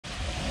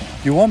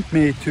You want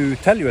me to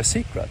tell you a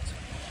secret?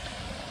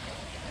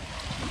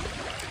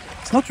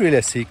 It's not really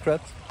a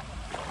secret,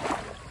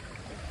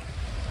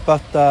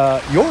 but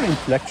your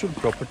intellectual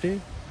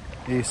property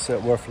is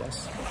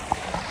worthless.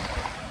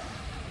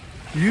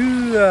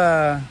 You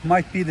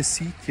might be the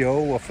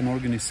CTO of an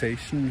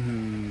organization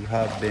who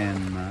have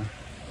been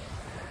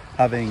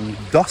having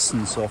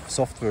dozens of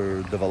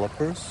software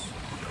developers,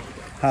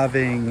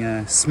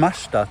 having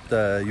smashed at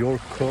your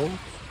code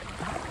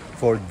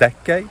for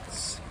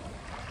decades.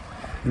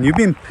 And you've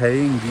been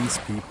paying these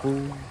people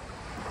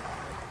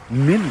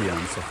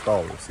millions of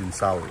dollars in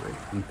salary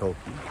in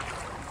total.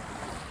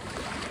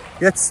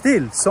 Yet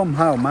still,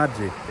 somehow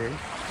magically,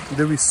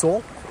 the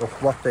result of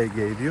what they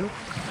gave you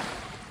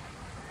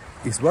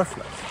is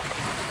worthless.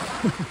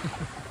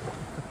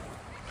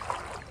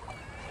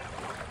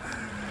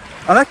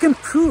 And I can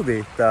prove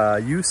it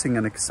using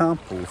an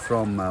example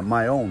from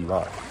my own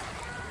life.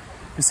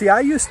 You see, I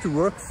used to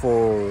work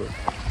for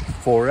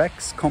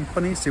Forex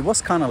companies. It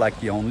was kind of like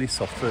the only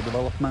software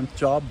development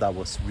job that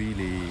was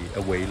really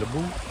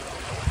available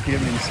here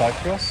in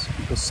Cyprus,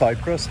 because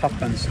Cyprus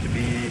happens to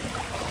be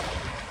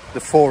the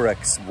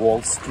Forex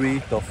Wall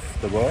Street of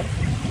the world.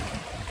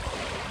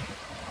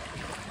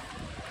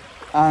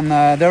 And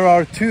there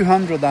are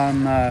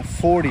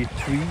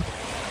 243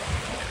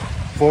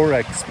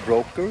 Forex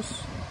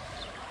brokers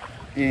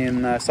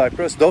in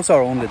Cyprus. Those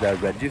are only the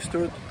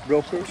registered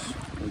brokers.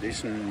 In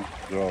addition,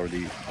 there are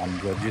the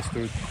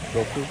unregistered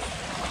brokers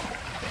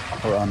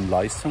or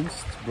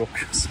unlicensed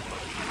brokers,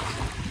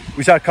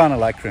 which are kind of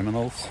like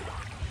criminals.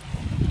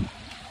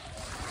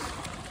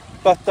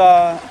 But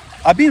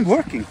I've been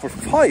working for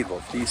 5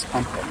 of these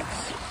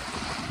companies,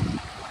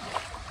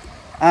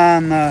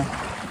 and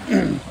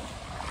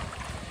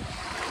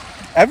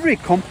every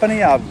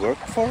company I've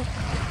worked for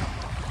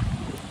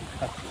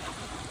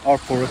are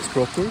Forex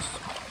brokers.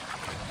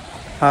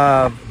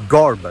 Have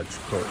garbage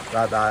code.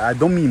 I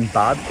don't mean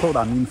bad code,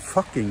 I mean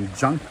fucking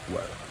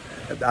junkware.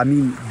 I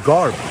mean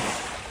garbage.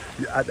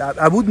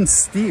 I wouldn't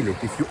steal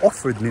it if you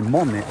offered me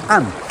money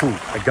and pulled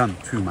a gun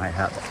to my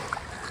head.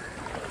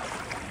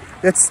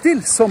 Yet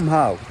still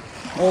somehow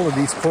all of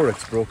these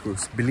Forex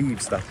brokers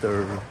believes that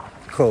their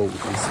code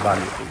is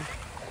valuable.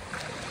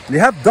 They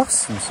have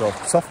dozens of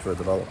software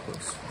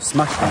developers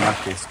smashing at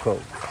this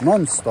code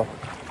non-stop.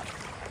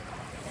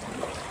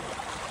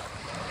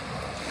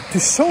 To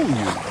show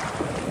you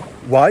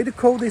why the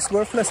code is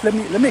worthless, let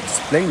me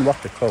explain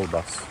what the code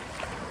does.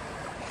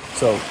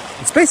 So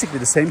it's basically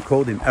the same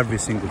code in every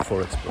single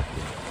Forex broker.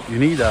 You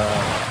need a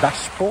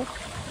dashboard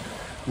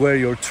where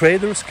your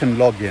traders can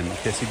log in.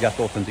 Okay, so you get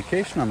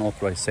authentication and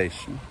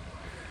authorization.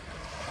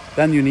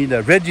 Then you need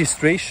a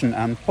registration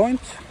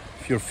endpoint.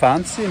 If you're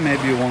fancy,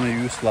 maybe you want to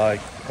use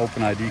like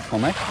OpenID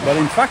Connect, but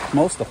in fact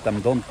most of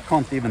them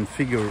can't even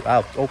figure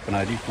out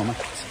OpenID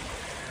Connect.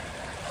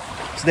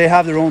 So they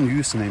have their own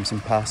usernames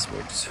and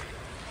passwords.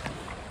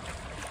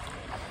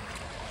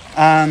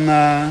 And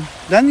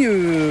then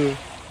you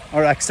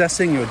are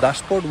accessing your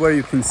dashboard where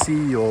you can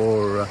see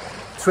your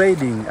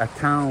trading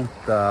account,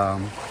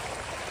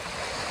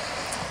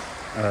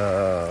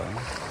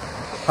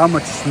 how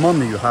much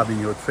money you have in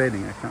your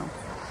trading account.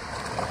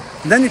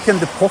 And then you can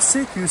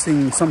deposit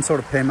using some sort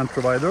of payment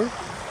provider.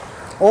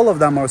 All of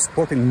them are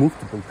supporting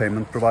multiple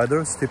payment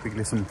providers,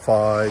 typically some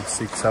 5,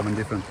 6, 7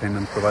 different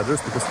payment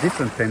providers, because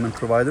different payment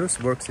providers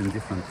works in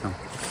different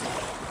countries.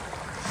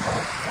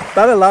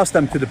 That allows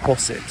them to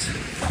deposit.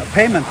 A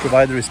payment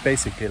provider is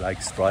basically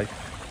like Stripe,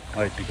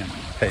 right? You can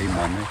pay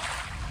money.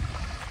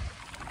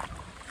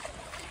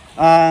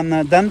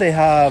 And then they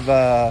have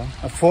a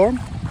form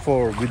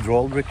for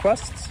withdrawal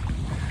requests.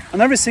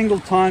 And every single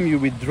time you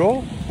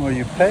withdraw or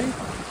you pay,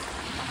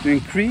 you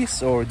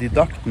increase or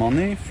deduct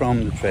money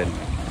from the trading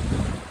account.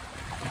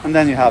 And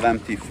then you have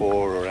MT4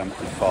 or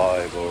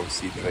MT5 or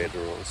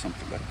CTrader or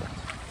something like that.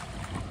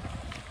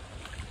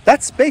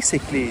 That's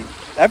basically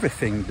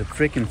everything the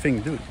freaking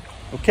thing do.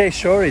 Okay,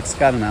 sure, it's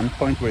got an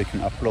endpoint where you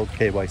can upload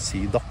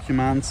KYC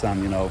documents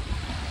and, you know,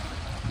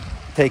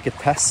 take a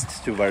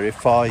test to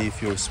verify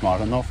if you're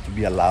smart enough to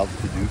be allowed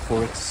to do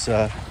Forex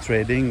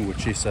trading,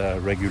 which is a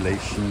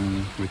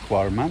regulation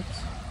requirement.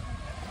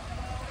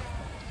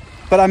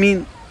 But I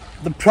mean,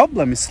 the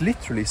problem is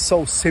literally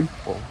so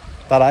simple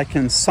that I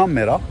can sum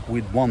it up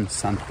with one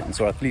sentence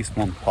or at least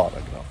one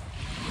paragraph.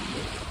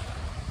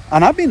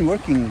 And I've been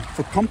working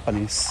for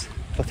companies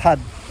that had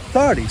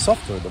 30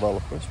 software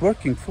developers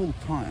working full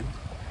time,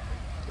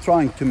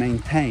 trying to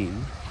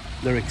maintain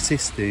their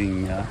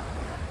existing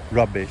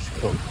rubbish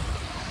code.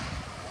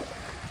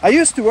 I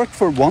used to work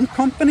for one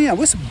company. It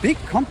was a big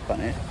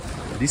company.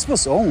 This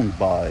was owned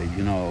by,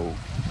 you know,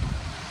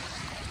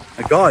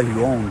 a guy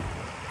who owned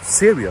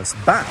serious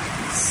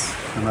banks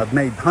and had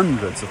made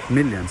hundreds of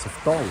millions of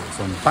dollars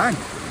on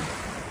banking.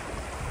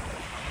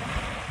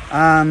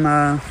 And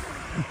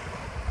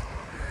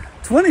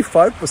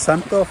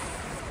 25% of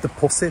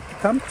deposit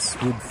attempts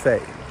would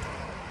fail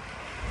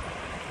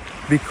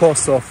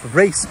because of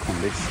race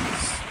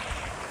conditions.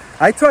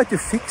 I tried to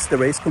fix the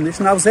race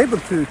condition. I was able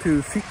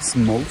to fix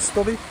most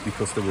of it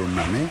because there were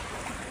many.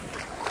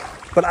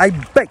 But I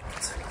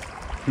begged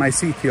my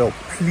CTO,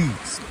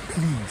 please,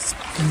 please,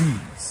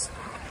 please,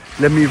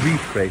 let me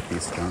recreate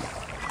this junk.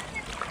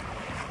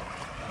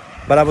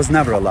 But I was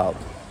never allowed.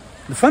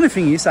 The funny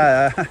thing is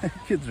I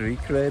could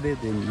recreate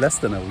it in less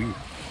than a week.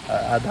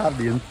 I'd have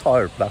the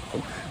entire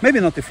platform. Maybe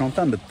not the front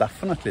end, but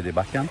definitely the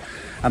back end.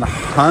 And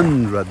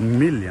 100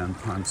 million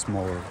times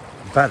more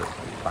better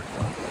back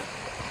end.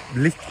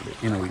 Literally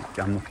in a week,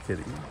 I'm not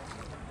kidding you.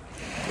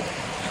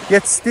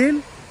 Yet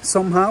still,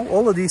 somehow,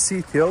 all of these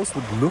CTOs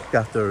would look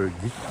at their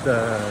Git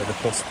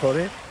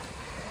repository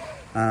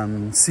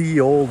and see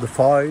all the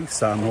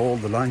files and all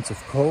the lines of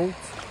code,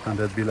 and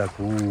they'd be like,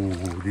 ooh,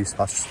 this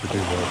has to be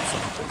worth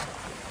something.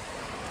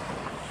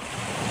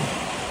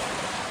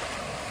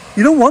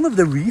 You know, one of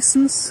the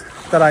reasons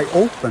that I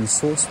open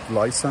sourced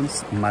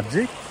licensed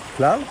Magic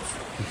Cloud, you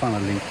can find a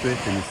link to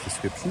it in its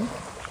description,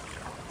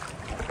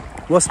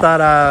 was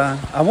that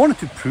I wanted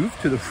to prove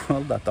to the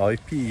world that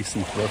IP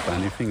isn't worth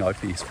anything,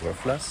 IP is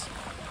worthless.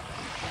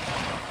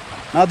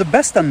 Now, the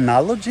best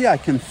analogy I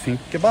can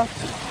think about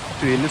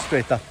to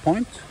illustrate that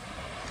point.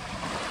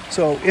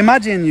 So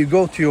imagine you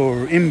go to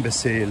your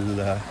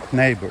imbecile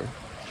neighbor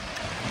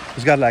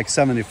who's got like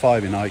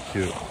 75 in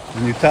IQ,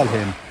 and you tell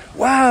him,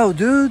 wow,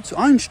 dude,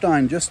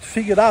 Einstein just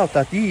figured out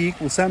that E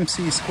equals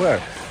mc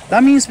squared.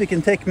 That means we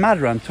can take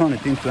matter and turn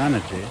it into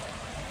energy.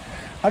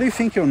 How do you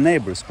think your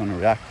neighbor is going to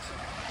react?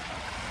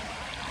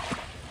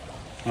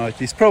 Right,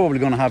 he's probably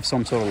going to have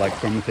some sort of like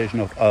permutation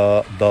of,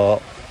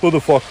 who the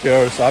fuck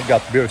cares, I've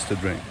got beers to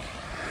drink.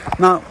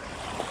 Now,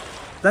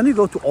 then you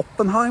go to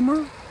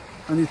Oppenheimer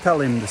and you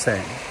tell him the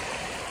same.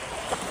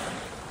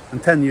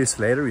 And 10 years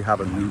later, you have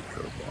a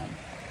nuclear bomb.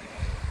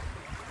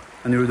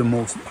 And you're the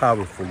most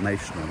powerful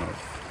nation on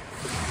earth.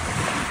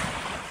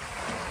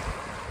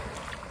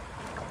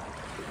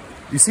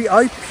 You see,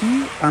 IP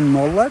and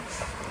knowledge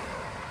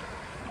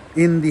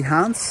in the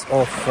hands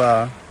of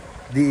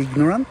the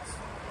ignorant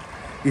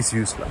is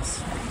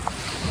useless.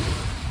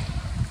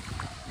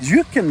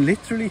 You can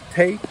literally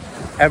take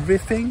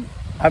everything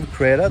I've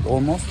created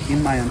almost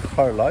in my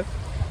entire life.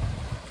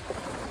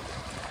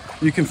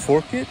 You can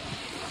fork it,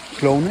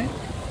 clone it.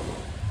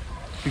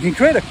 You can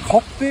create a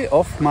copy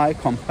of my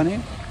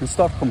company and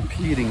start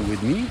competing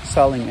with me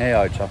selling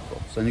AI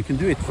chatbots. And you can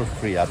do it for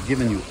free. I've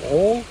given you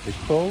all the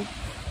code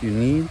you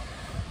need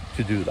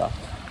to do that.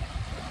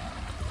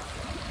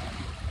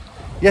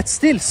 Yet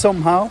still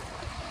somehow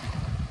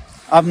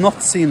I've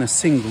not seen a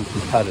single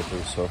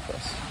competitor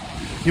surface.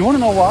 You want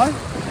to know why?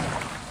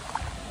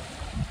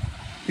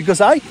 Because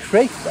I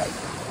created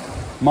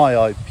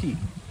my IP,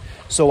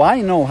 so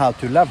I know how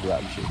to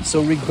leverage it.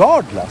 So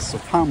regardless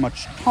of how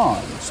much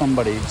time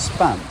somebody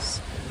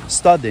spends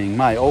studying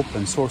my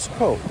open source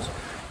code,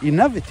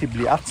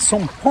 inevitably at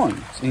some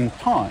point in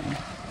time,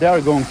 they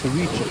are going to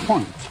reach a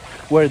point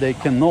where they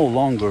can no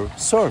longer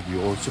serve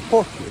you or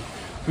support you,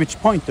 at which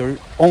point their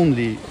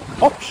only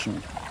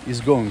option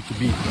is going to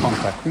be to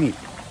contact me.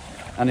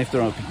 And if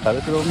they're a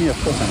competitor of me,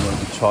 of course I'm going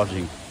to be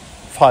charging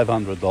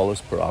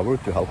 $500 per hour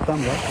to help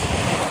them, right?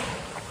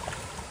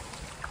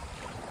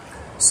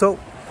 So,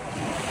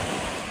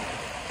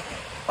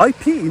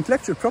 IP,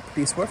 intellectual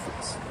property, is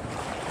worthless.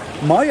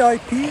 My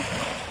IP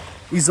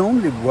is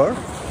only worth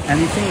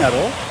anything at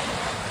all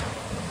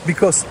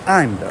because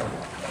I'm there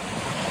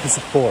to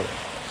support it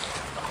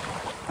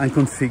and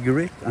configure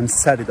it and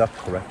set it up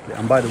correctly.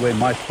 And by the way,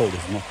 my code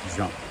is not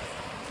junk,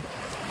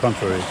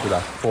 contrary to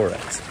that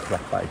Forex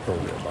crap I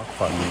told you about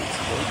 5 minutes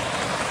ago.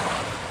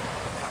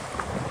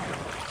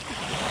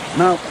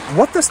 Now,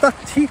 what does that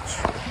teach?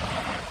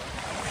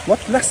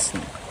 What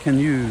lesson can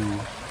you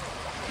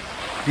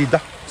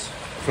deduct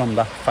from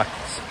that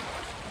fact?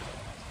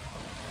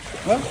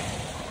 Well,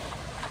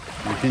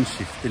 you can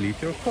shift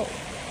delete your code.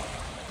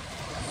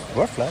 It's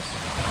worthless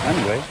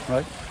anyway,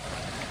 right?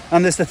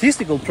 And the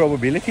statistical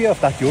probability of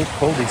that your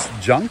code is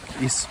junk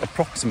is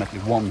approximately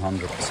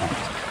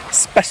 100%,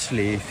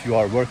 especially if you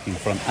are working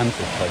for an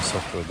enterprise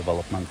software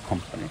development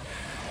company.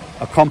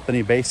 A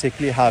company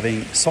basically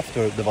having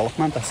software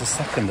development as a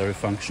secondary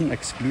function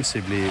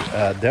exclusively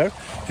there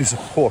to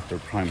support their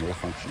primary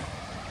function,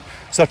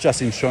 such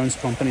as insurance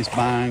companies,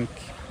 bank,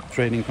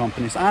 trading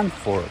companies, and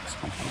Forex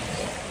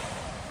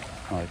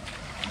companies. Right.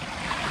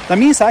 That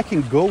means I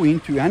can go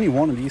into any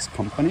one of these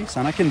companies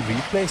and I can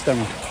replace their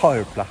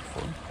entire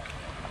platform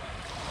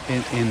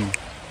in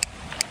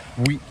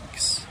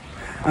weeks.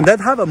 And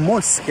they'd have a more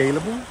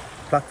scalable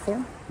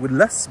platform with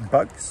less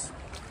bugs,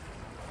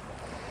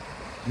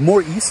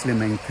 more easily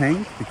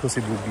maintained because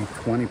it would be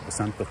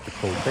 20% of the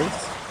code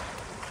base,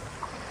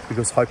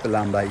 because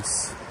Hyperlambda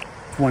is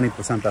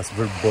 20% as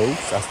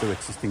verbose as their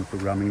existing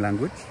programming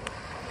language,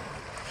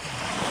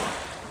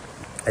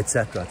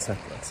 etc., etc.,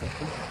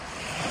 etc.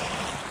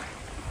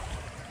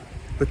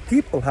 But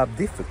people have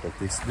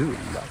difficulties doing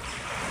that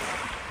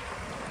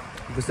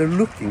because they're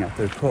looking at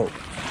their code,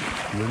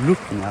 they're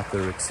looking at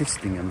their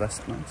existing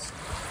investments,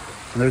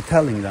 and they're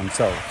telling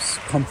themselves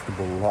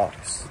comfortable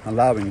lies,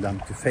 allowing them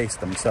to face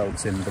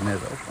themselves in the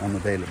mirror on a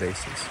daily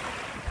basis.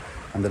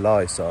 And the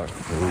lies are,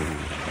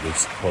 oh,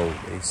 this code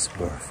is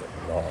worth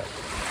a lot.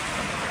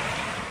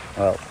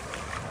 well,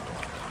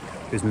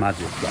 is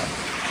magic,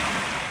 right?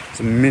 It's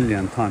a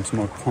million times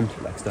more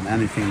complex than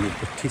anything you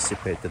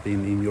participated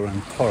in your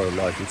entire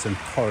life. It's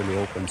entirely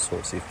open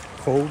source. If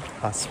code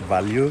has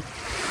value,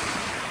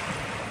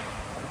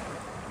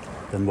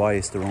 then why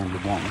is there only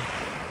one?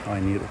 I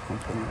need a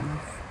company.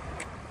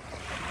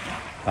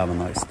 Have a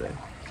nice day.